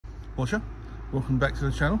washer. Welcome back to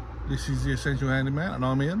the channel. This is the Essential Handyman and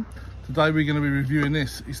I'm Ian. Today we're going to be reviewing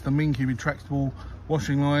this. It's the Minky retractable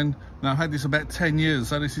washing line. Now I've had this about 10 years,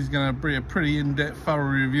 so this is going to be a pretty in-depth, thorough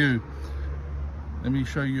review. Let me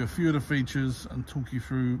show you a few of the features and talk you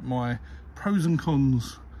through my pros and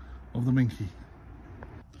cons of the Minky.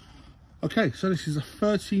 Okay, so this is a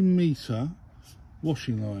 30-metre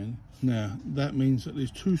washing line. Now that means that there's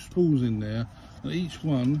two spools in there and each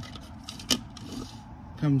one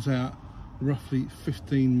comes out roughly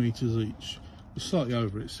 15 metres each. It's slightly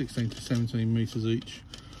over it, 16 to 17 metres each,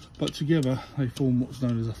 but together they form what's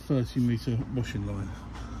known as a 30-metre washing line.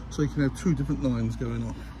 So you can have two different lines going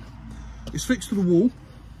on. It's fixed to the wall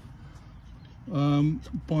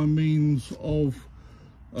by means of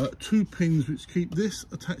two pins which keep this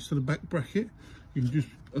attached to the back bracket. You can just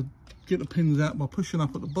get the pins out by pushing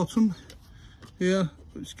up at the bottom here,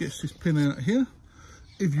 which gets this pin out here.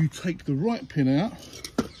 If you take the right pin out,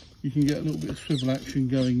 you can get a little bit of swivel action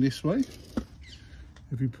going this way.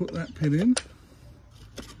 If you put that pin in,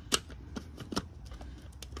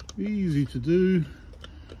 easy to do,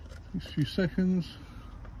 just a few seconds.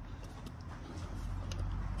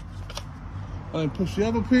 And then push the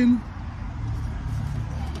other pin.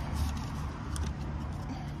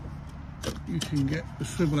 You can get the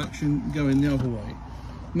swivel action going the other way.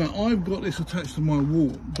 Now I've got this attached to my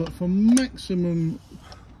wall, but for maximum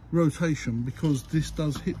rotation, because this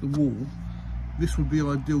does hit the wall, this would be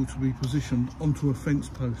ideal to be positioned onto a fence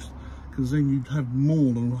post, because then you'd have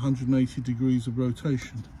more than 180 degrees of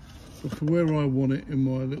rotation. But for where I want it in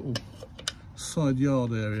my little side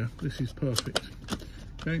yard area, this is perfect.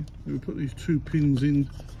 Okay, we put these two pins in.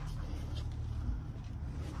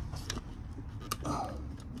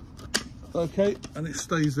 Okay, and it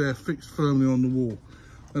stays there fixed firmly on the wall.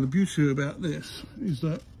 Now the beauty about this is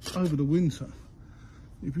that over the winter,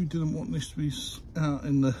 if you didn't want this to be out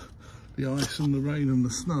in the ice and the rain and the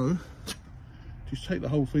snow, just take the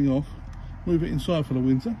whole thing off, move it inside for the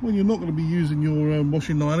winter, when you're not going to be using your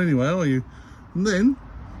washing line anyway, are you? And then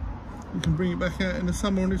you can bring it back out in the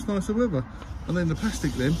summer when it's nicer weather. And then the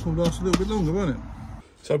plastic then will last a little bit longer, won't it?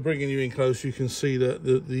 So bringing you in close, you can see that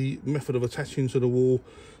the method of attaching to the wall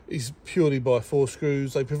is purely by 4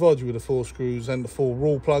 screws. They provide you with the 4 screws and the 4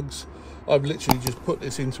 raw plugs. I've literally just put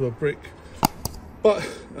this into a brick. But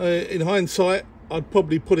in hindsight, I'd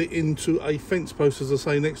probably put it into a fence post, as I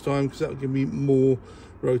say, next time, because that will give me more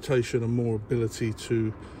rotation and more ability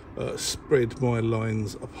to spread my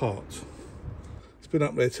lines apart. It's been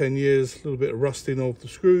up there 10 years, a little bit of rusting of the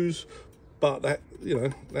screws, but that, you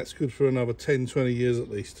know, that's good for another 10, 20 years at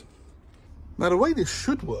least. Now the way this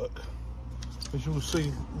should work is you'll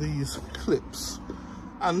see these clips,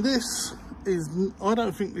 and this is, I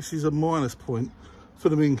don't think this is a minus point for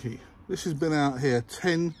the Minky. This has been out here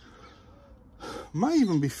 10, may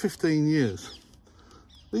even be 15 years.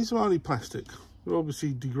 These are only plastic. They're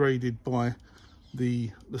obviously degraded by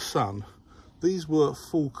the sun. These were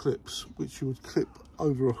full clips, which you would clip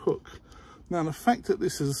over a hook. Now the fact that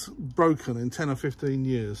this is broken in 10 or 15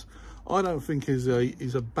 years, I don't think is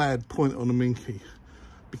a bad point on the Minky,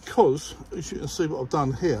 because as you can see what I've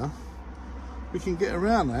done here, we can get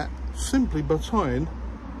around that simply by tying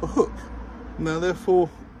a hook. Now therefore,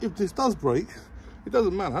 if this does break, it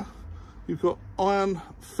doesn't matter. You've got iron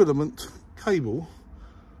filament cable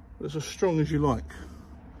that's as strong as you like.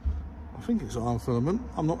 I think it's iron filament,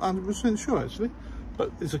 I'm not 100% sure actually,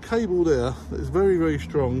 but there's a cable there that is very, very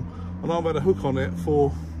strong, and I've had a hook on it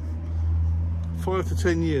for 5 to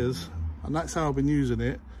 10 years, and that's how I've been using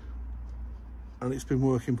it, and it's been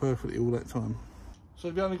working perfectly all that time. So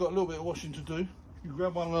if you've only got a little bit of washing to do, you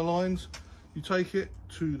grab one of the lines, you take it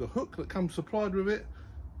to the hook that comes supplied with it,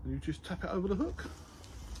 and you just tap it over the hook.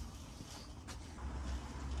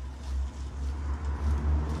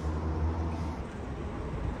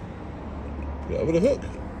 Put it over the hook.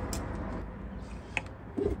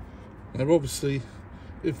 Now obviously,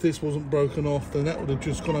 if this wasn't broken off, then that would have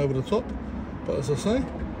just gone over the top. But as I say,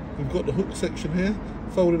 we've got the hook section here,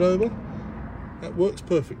 folded over. That works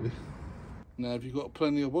perfectly. Now if you've got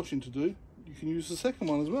plenty of washing to do, you can use the second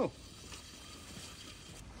one as well.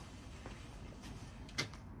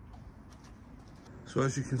 So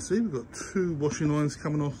as you can see, we've got 2 washing lines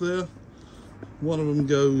coming off there. One of them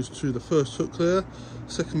goes to the first hook there,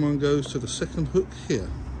 second one goes to the second hook here.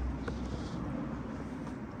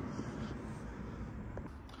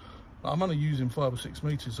 I'm only using 5 or 6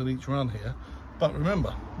 metres on each run here, but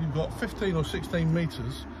remember, you've got 15 or 16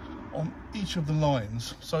 metres on each of the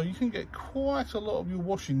lines, so you can get quite a lot of your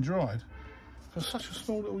washing dried for such a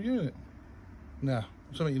small little unit. Now,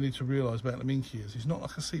 something you need to realise about the Minky is it's not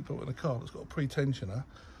like a seatbelt in a car that's got a pre-tensioner.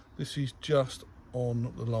 This is just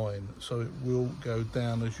on the line, so it will go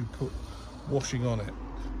down as you put washing on it,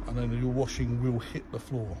 and then your washing will hit the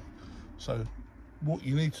floor. So what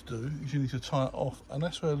you need to do is you need to tie it off, and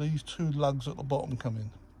that's where these two lugs at the bottom come in.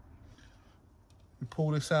 You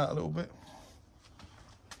pull this out a little bit,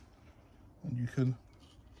 and you can,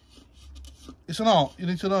 it's an art, you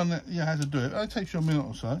need to learn that, how to do it. It only takes you a minute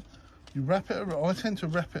or so. You wrap it around, I tend to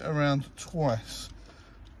wrap it around twice,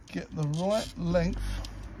 get the right length,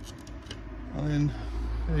 and then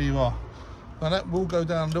there you are. Now that will go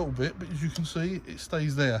down a little bit, but as you can see, it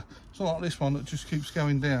stays there. It's not like this one that just keeps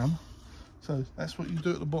going down. So that's what you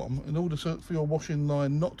do at the bottom. In order for your washing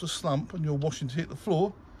line not to slump and your washing to hit the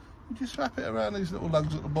floor, you just wrap it around these little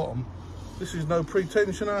lugs at the bottom. This is no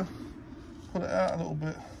pre-tensioner. Pull it out a little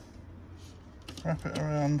bit, wrap it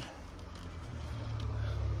around.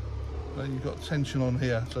 Then you've got tension on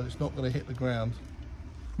here, so it's not going to hit the ground.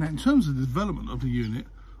 Now, in terms of the development of the unit,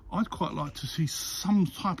 I'd quite like to see some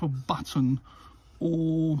type of button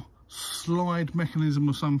or slide mechanism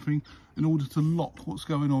or something in order to lock what's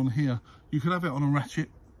going on here. You could have it on a ratchet,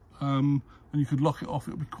 and you could lock it off.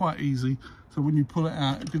 It would be quite easy, so when you pull it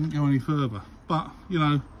out, it didn't go any further. But, you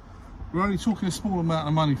know, we're only talking a small amount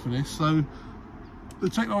of money for this, so the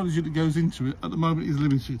technology that goes into it at the moment is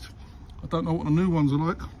limited. I don't know what the new ones are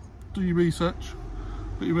like. Do your research,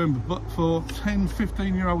 but you remember, but for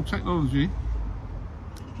 10-15-year-old technology,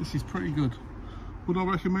 this is pretty good. Would I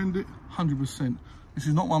recommend it? 100%. This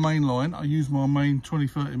is not my main line. I use my main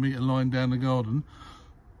 20-30 metre line down the garden,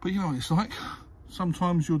 but you know what it's like.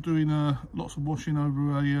 Sometimes you're doing lots of washing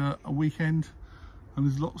over a weekend, and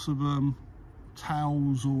there's lots of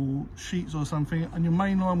towels or sheets or something, and your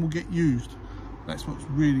main line will get used. That's what's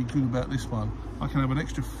really good about this one. I can have an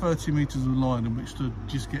extra 30 metres of line in which to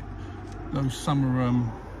just get those summer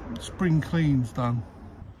spring cleans done.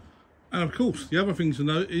 And of course, the other thing to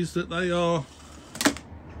note is that they are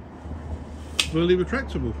fully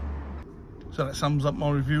retractable. So that sums up my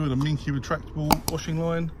review of the Minky retractable washing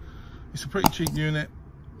line. It's a pretty cheap unit.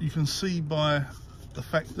 You can see by the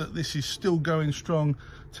fact that this is still going strong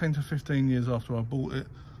 10 to 15 years after I bought it,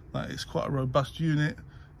 that it's quite a robust unit.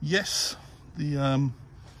 Yes, the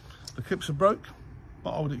clips are broke,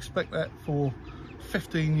 but I would expect that for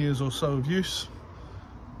 15 years or so of use.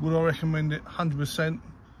 Would I recommend it? 100%.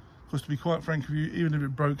 Because to be quite frank with you, even if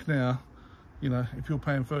it broke now, you know, if you're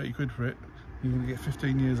paying 30 quid for it, you're going to get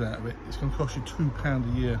 15 years out of it. It's going to cost you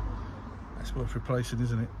 £2 a year. That's worth replacing,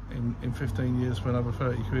 isn't it? In 15 years for another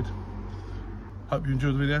 30 quid. Hope you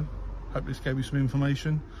enjoyed the video. Hope this gave you some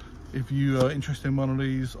information. If you are interested in one of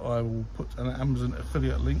these, I will put an Amazon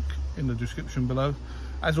affiliate link in the description below.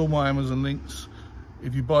 As all my Amazon links,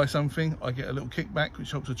 if you buy something, I get a little kickback,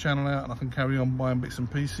 which helps the channel out, and I can carry on buying bits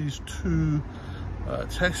and pieces to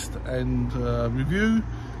test and review.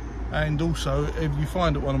 And also, if you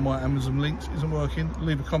find that one of my Amazon links isn't working,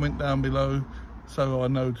 leave a comment down below so I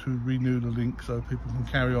know to renew the link so people can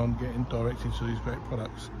carry on getting directed to these great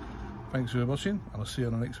products. Thanks for watching, and I'll see you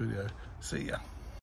on the next video. See ya.